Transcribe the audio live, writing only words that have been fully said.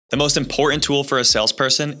The most important tool for a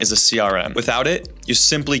salesperson is a CRM. Without it, you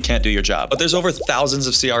simply can't do your job. But there's over thousands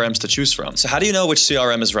of CRMs to choose from. So how do you know which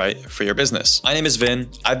CRM is right for your business? My name is Vin.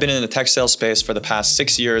 I've been in the tech sales space for the past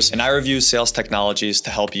 6 years, and I review sales technologies to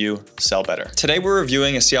help you sell better. Today, we're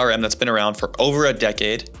reviewing a CRM that's been around for over a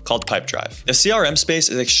decade called PipeDrive. The CRM space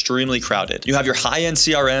is extremely crowded. You have your high-end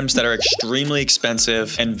CRMs that are extremely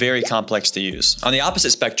expensive and very complex to use. On the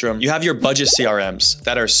opposite spectrum, you have your budget CRMs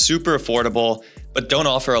that are super affordable, but don't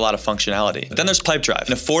offer a lot of functionality. But then there's PipeDrive,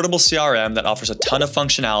 an affordable CRM that offers a ton of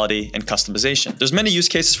functionality and customization. There's many use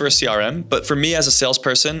cases for a CRM, but for me as a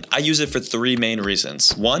salesperson, I use it for 3 main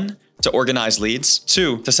reasons. 1, to organize leads.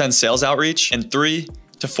 2, to send sales outreach. And 3,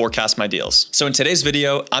 to forecast my deals. So in today's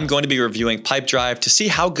video, I'm going to be reviewing PipeDrive to see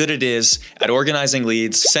how good it is at organizing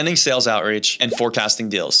leads, sending sales outreach, and forecasting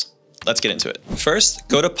deals. Let's get into it. First,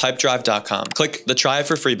 go to pipedrive.com, click the try it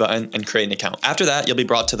for free button and create an account. After that, you'll be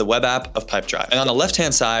brought to the web app of PipeDrive. And on the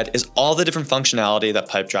left-hand side is all the different functionality that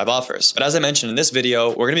PipeDrive offers. But as I mentioned in this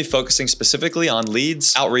video, we're gonna be focusing specifically on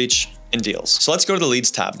leads, outreach, and deals. So let's go to the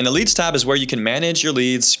leads tab. And the leads tab is where you can manage your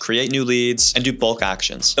leads, create new leads, and do bulk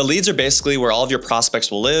actions. The leads are basically where all of your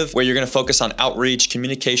prospects will live, where you're gonna focus on outreach,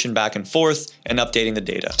 communication back and forth, and updating the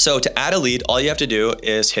data. So to add a lead, all you have to do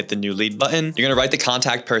is hit the new lead button. You're gonna write the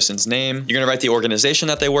contact person's name. You're gonna write the organization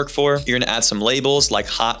that they work for. You're gonna add some labels like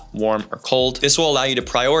hot, warm, or cold. This will allow you to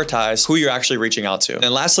prioritize who you're actually reaching out to. And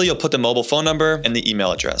then lastly, you'll put the mobile phone number and the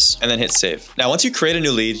email address, and then hit save. Now, once you create a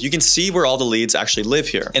new lead, you can see where all the leads actually live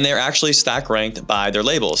here. And they're actually stack ranked by their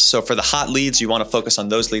labels. So for the hot leads, you wanna focus on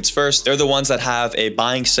those leads first. They're the ones that have a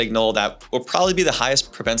buying signal that will probably be the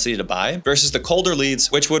highest propensity to buy versus the colder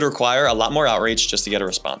leads, which would require a lot more outreach just to get a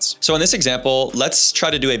response. So in this example, let's try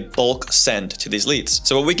to do a bulk send to these leads.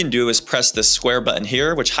 So what we can do is press this square button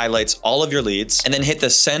here, which highlights all of your leads, and then hit the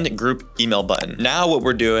send group email button. Now what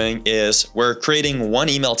we're doing is we're creating one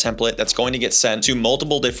email template that's going to get sent to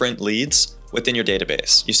multiple different leads within your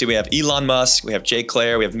database. You see we have Elon Musk, we have Jay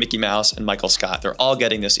Clare, we have Mickey Mouse, and Michael Scott. They're all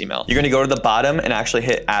getting this email. You're gonna go to the bottom and actually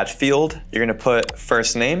hit add field. You're gonna put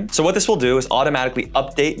first name. So what this will do is automatically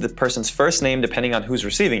update the person's first name depending on who's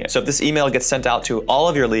receiving it. So if this email gets sent out to all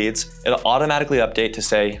of your leads, it'll automatically update to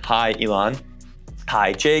say, hi Elon,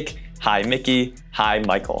 hi Jake, hi Mickey, hi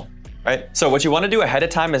Michael. Right? So what you want to do ahead of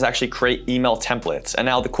time is actually create email templates. And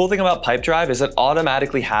now the cool thing about PipeDrive is it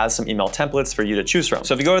automatically has some email templates for you to choose from.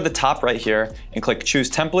 So if you go to the top right here and click choose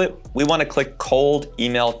template, we want to click cold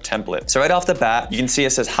email template. So right off the bat, you can see it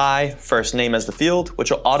says hi, first name as the field, which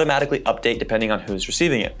will automatically update depending on who's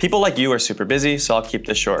receiving it. People like you are super busy, so I'll keep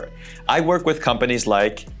this short. I work with companies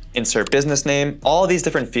like insert business name. All of these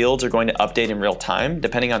different fields are going to update in real time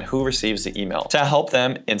depending on who receives the email. To help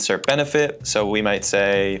them, insert benefit. So we might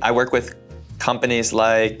say, I work with companies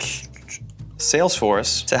like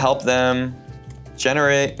Salesforce to help them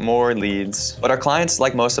generate more leads. What our clients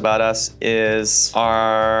like most about us is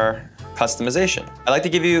our customization. I'd like to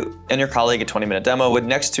give you and your colleague a 20-minute demo. Would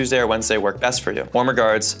next Tuesday or Wednesday work best for you? Warm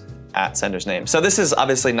regards, at sender's name. So this is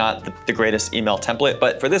obviously not the greatest email template,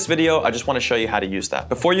 but for this video, I just want to show you how to use that.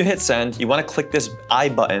 Before you hit send, you want to click this I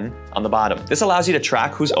button on the bottom. This allows you to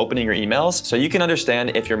track who's opening your emails so you can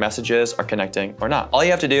understand if your messages are connecting or not. All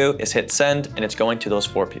you have to do is hit send and it's going to those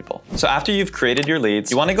 4 people. So after you've created your leads,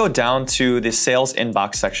 you want to go down to the sales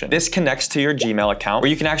inbox section. This connects to your Gmail account where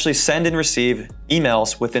you can actually send and receive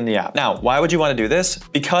emails within the app. Now, why would you want to do this?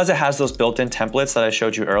 Because it has those built-in templates that I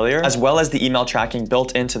showed you earlier, as well as the email tracking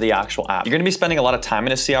built into the actual app. You're gonna be spending a lot of time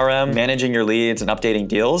in a CRM, managing your leads and updating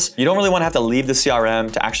deals. You don't really wanna have to leave the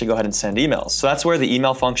CRM to actually go ahead and send emails. So that's where the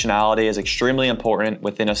email functionality is extremely important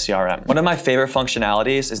within a CRM. One of my favorite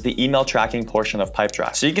functionalities is the email tracking portion of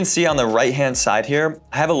PipeDrive. So you can see on the right-hand side here,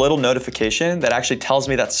 I have a little notification that actually tells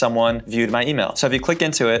me that someone viewed my email. So if you click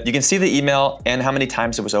into it, you can see the email and how many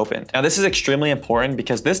times it was opened. Now this is extremely important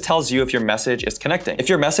because this tells you if your message is connecting. If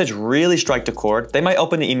your message really striked a chord, they might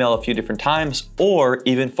open the email a few different times or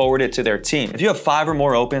even forward it to their team. If you have 5 or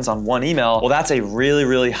more opens on one email, well, that's a really,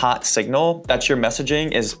 really hot signal that your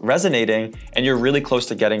messaging is resonating and you're really close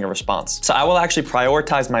to getting a response. So I will actually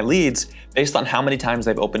prioritize my leads based on how many times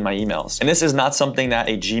they've opened my emails. And this is not something that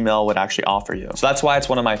a Gmail would actually offer you. So that's why it's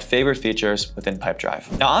one of my favorite features within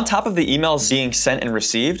PipeDrive. Now, on top of the emails being sent and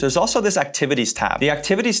received, there's also this activities tab. The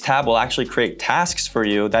activities tab will actually create tasks for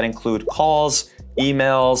you that include calls,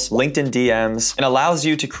 emails, LinkedIn DMs, and allows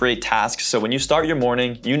you to create tasks. So when you start your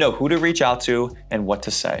morning, you know who to reach out to and what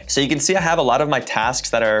to say. So you can see I have a lot of my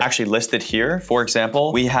tasks that are actually listed here. For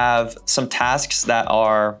example, we have some tasks that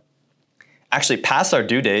are actually past our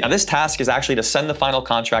due date. Now this task is actually to send the final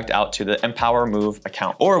contract out to the Empower Move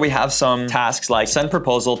account. Or we have some tasks like send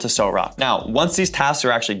proposal to SoRock. Now, once these tasks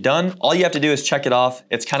are actually done, all you have to do is check it off.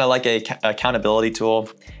 It's kind of like a accountability tool,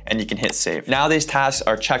 and you can hit save. Now these tasks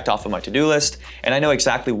are checked off of my to-do list, and I know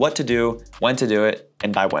exactly what to do, when to do it,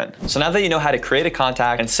 and by when. So now that you know how to create a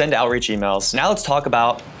contact and send outreach emails, now let's talk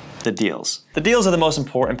about the deals. The deals are the most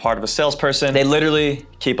important part of a salesperson. They literally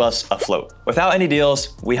keep us afloat. Without any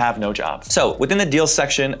deals, we have no job. So within the deals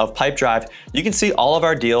section of PipeDrive, you can see all of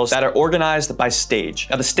our deals that are organized by stage.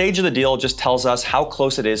 Now the stage of the deal just tells us how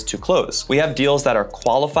close it is to close. We have deals that are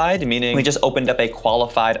qualified, meaning we just opened up a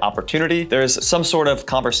qualified opportunity. There's some sort of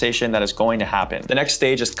conversation that is going to happen. The next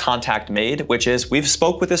stage is contact made, which is we've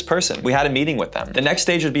spoke with this person. We had a meeting with them. The next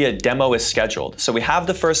stage would be a demo is scheduled. So we have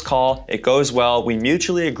the first call, it goes well. We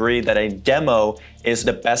mutually agree that a demo is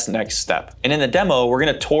the best next step. And in the demo, we're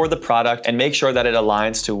gonna tour the product and make sure that it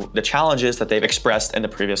aligns to the challenges that they've expressed in the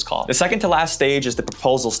previous call. The second to last stage is the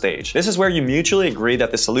proposal stage. This is where you mutually agree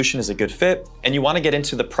that the solution is a good fit and you wanna get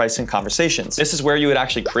into the pricing conversations. This is where you would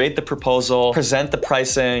actually create the proposal, present the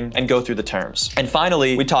pricing, and go through the terms. And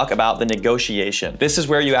finally, we talk about the negotiation. This is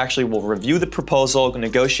where you actually will review the proposal,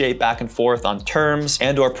 negotiate back and forth on terms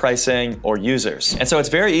and or pricing or users. And so it's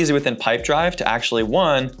very easy within PipeDrive to actually,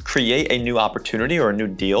 one, create a new opportunity or a new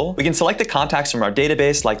deal. We can select the contacts from our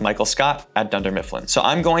database like Michael Scott at Dunder Mifflin. So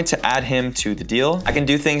I'm going to add him to the deal. I can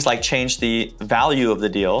do things like change the value of the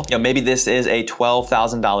deal. You know, maybe this is a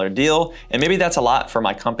 $12,000 deal, and maybe that's a lot for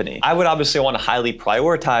my company. I would obviously want to highly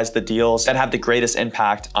prioritize the deals that have the greatest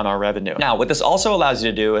impact on our revenue. Now, what this also allows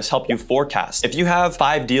you to do is help you forecast. If you have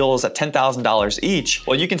 5 deals at $10,000 each,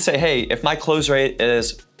 well, you can say, hey, if my close rate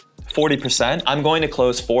is 40%, I'm going to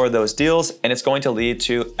close 4 of those deals and it's going to lead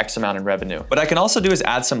to X amount in revenue. What I can also do is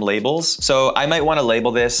add some labels. So I might want to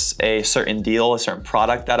label this a certain deal, a certain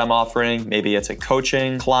product that I'm offering. Maybe it's a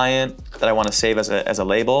coaching client that I want to save as a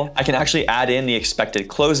label. I can actually add in the expected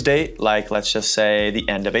close date, like let's just say the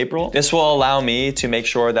end of April. This will allow me to make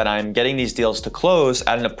sure that I'm getting these deals to close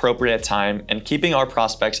at an appropriate time and keeping our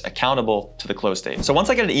prospects accountable to the close date. So once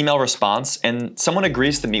I get an email response and someone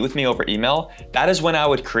agrees to meet with me over email, that is when I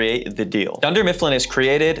would create the deal. Dunder Mifflin is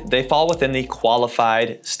created, they fall within the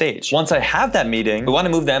qualified stage. Once I have that meeting, we want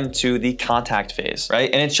to move them to the contact phase,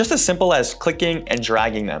 right? And it's just as simple as clicking and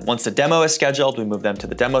dragging them. Once the demo is scheduled, we move them to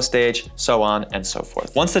the demo stage, so on and so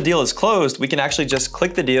forth. Once the deal is closed, we can actually just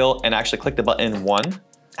click the deal and actually click the button 1.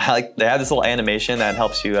 They have this little animation that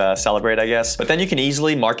helps you celebrate, I guess. But then you can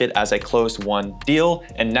easily mark it as a closed won deal,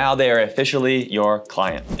 and now they are officially your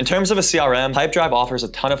client. In terms of a CRM, PipeDrive offers a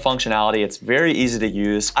ton of functionality. It's very easy to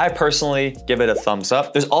use. I personally give it a thumbs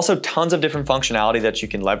up. There's also tons of different functionality that you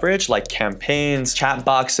can leverage, like campaigns, chat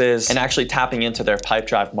boxes, and actually tapping into their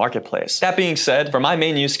PipeDrive marketplace. That being said, for my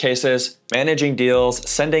main use cases, managing deals,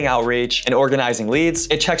 sending outreach, and organizing leads,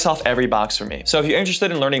 it checks off every box for me. So if you're interested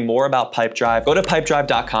in learning more about PipeDrive, go to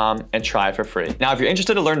pipedrive.com and try it for free. Now, if you're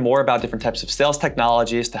interested to learn more about different types of sales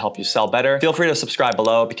technologies to help you sell better, feel free to subscribe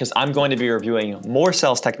below because I'm going to be reviewing more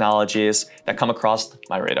sales technologies that come across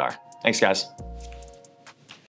my radar. Thanks, guys.